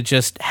going to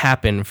just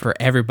happen for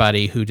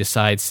everybody who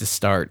decides to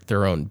start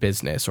their own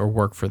business or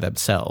work for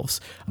themselves.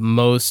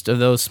 Most of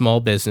those small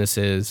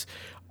businesses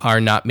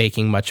are not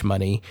making much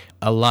money.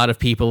 A lot of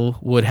people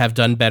would have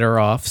done better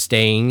off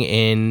staying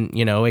in,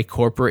 a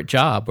corporate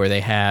job where they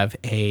have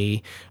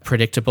a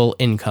predictable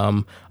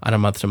income on a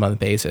month-to-month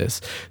basis.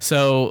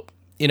 So,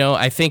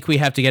 I think we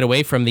have to get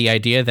away from the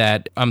idea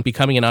that I'm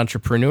becoming an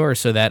entrepreneur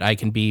so that I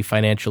can be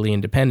financially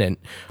independent.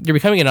 You're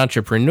becoming an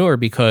entrepreneur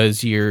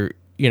because you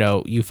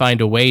find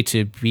a way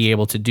to be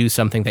able to do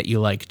something that you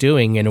like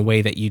doing in a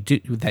way that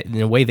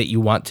you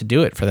want to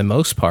do it for the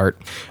most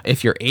part.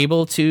 If you're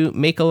able to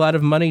make a lot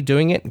of money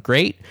doing it,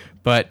 great,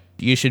 but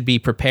you should be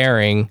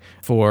preparing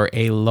for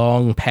a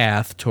long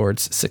path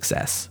towards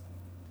success.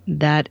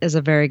 That is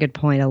a very good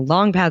point. A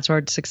long path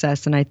towards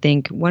success. And I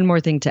think one more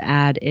thing to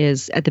add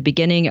is at the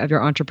beginning of your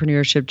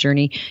entrepreneurship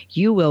journey,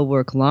 you will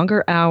work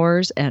longer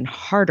hours and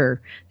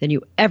harder than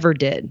you ever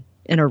did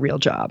in a real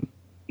job.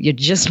 You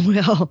just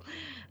will.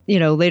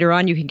 Later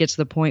on, you can get to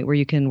the point where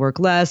you can work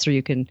less or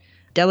you can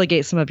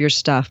delegate some of your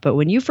stuff. But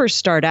when you first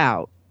start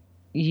out,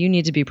 you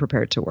need to be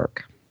prepared to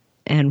work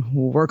and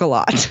work a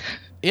lot.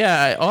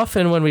 Yeah,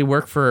 often when we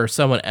work for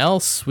someone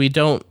else, we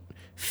don't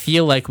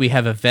feel like we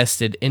have a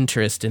vested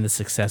interest in the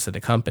success of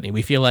the company.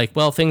 We feel like,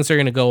 well, things are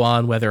going to go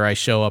on whether I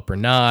show up or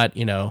not.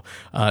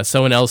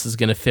 Someone else is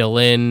going to fill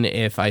in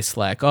if I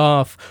slack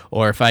off,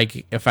 or if I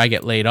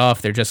get laid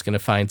off, they're just going to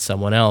find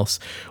someone else.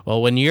 Well,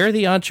 when you're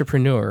the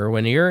entrepreneur,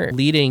 when you're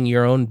leading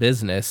your own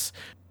business,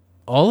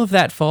 all of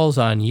that falls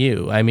on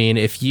you. I mean,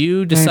 if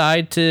you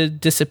decide to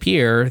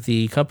disappear,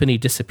 the company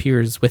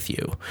disappears with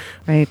you.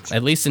 Right.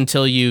 At least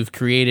until you've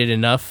created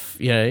enough,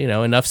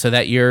 enough so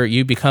that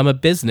you become a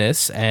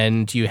business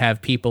and you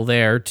have people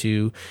there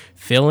to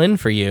fill in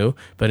for you.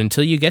 But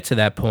until you get to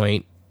that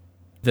point,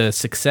 the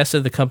success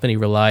of the company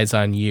relies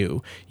on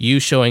you.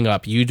 You showing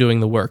up, you doing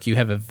the work. You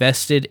have a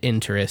vested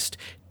interest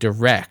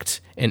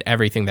direct in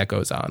everything that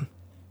goes on.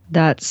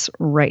 That's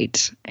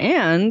right.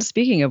 And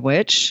speaking of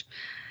which,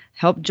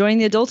 help join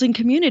the adulting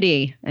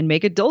community and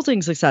make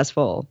adulting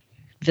successful.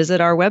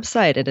 Visit our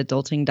website at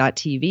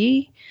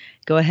adulting.tv.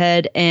 Go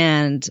ahead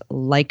and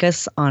like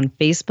us on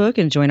Facebook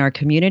and join our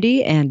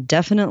community, and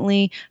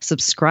definitely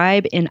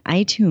subscribe in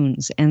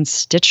iTunes and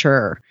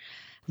Stitcher.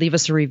 Leave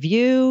us a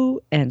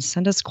review and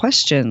send us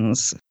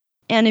questions.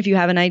 And if you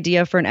have an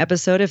idea for an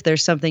episode, if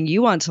there's something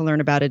you want to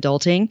learn about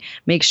adulting,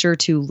 make sure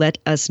to let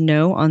us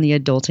know on the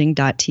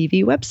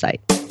adulting.tv website.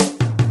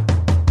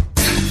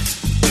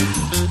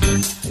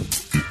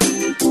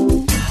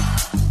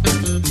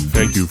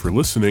 Thank you for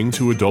listening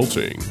to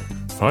Adulting.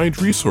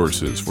 Find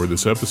resources for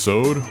this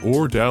episode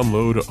or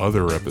download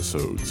other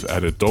episodes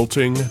at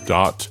adulting.tv.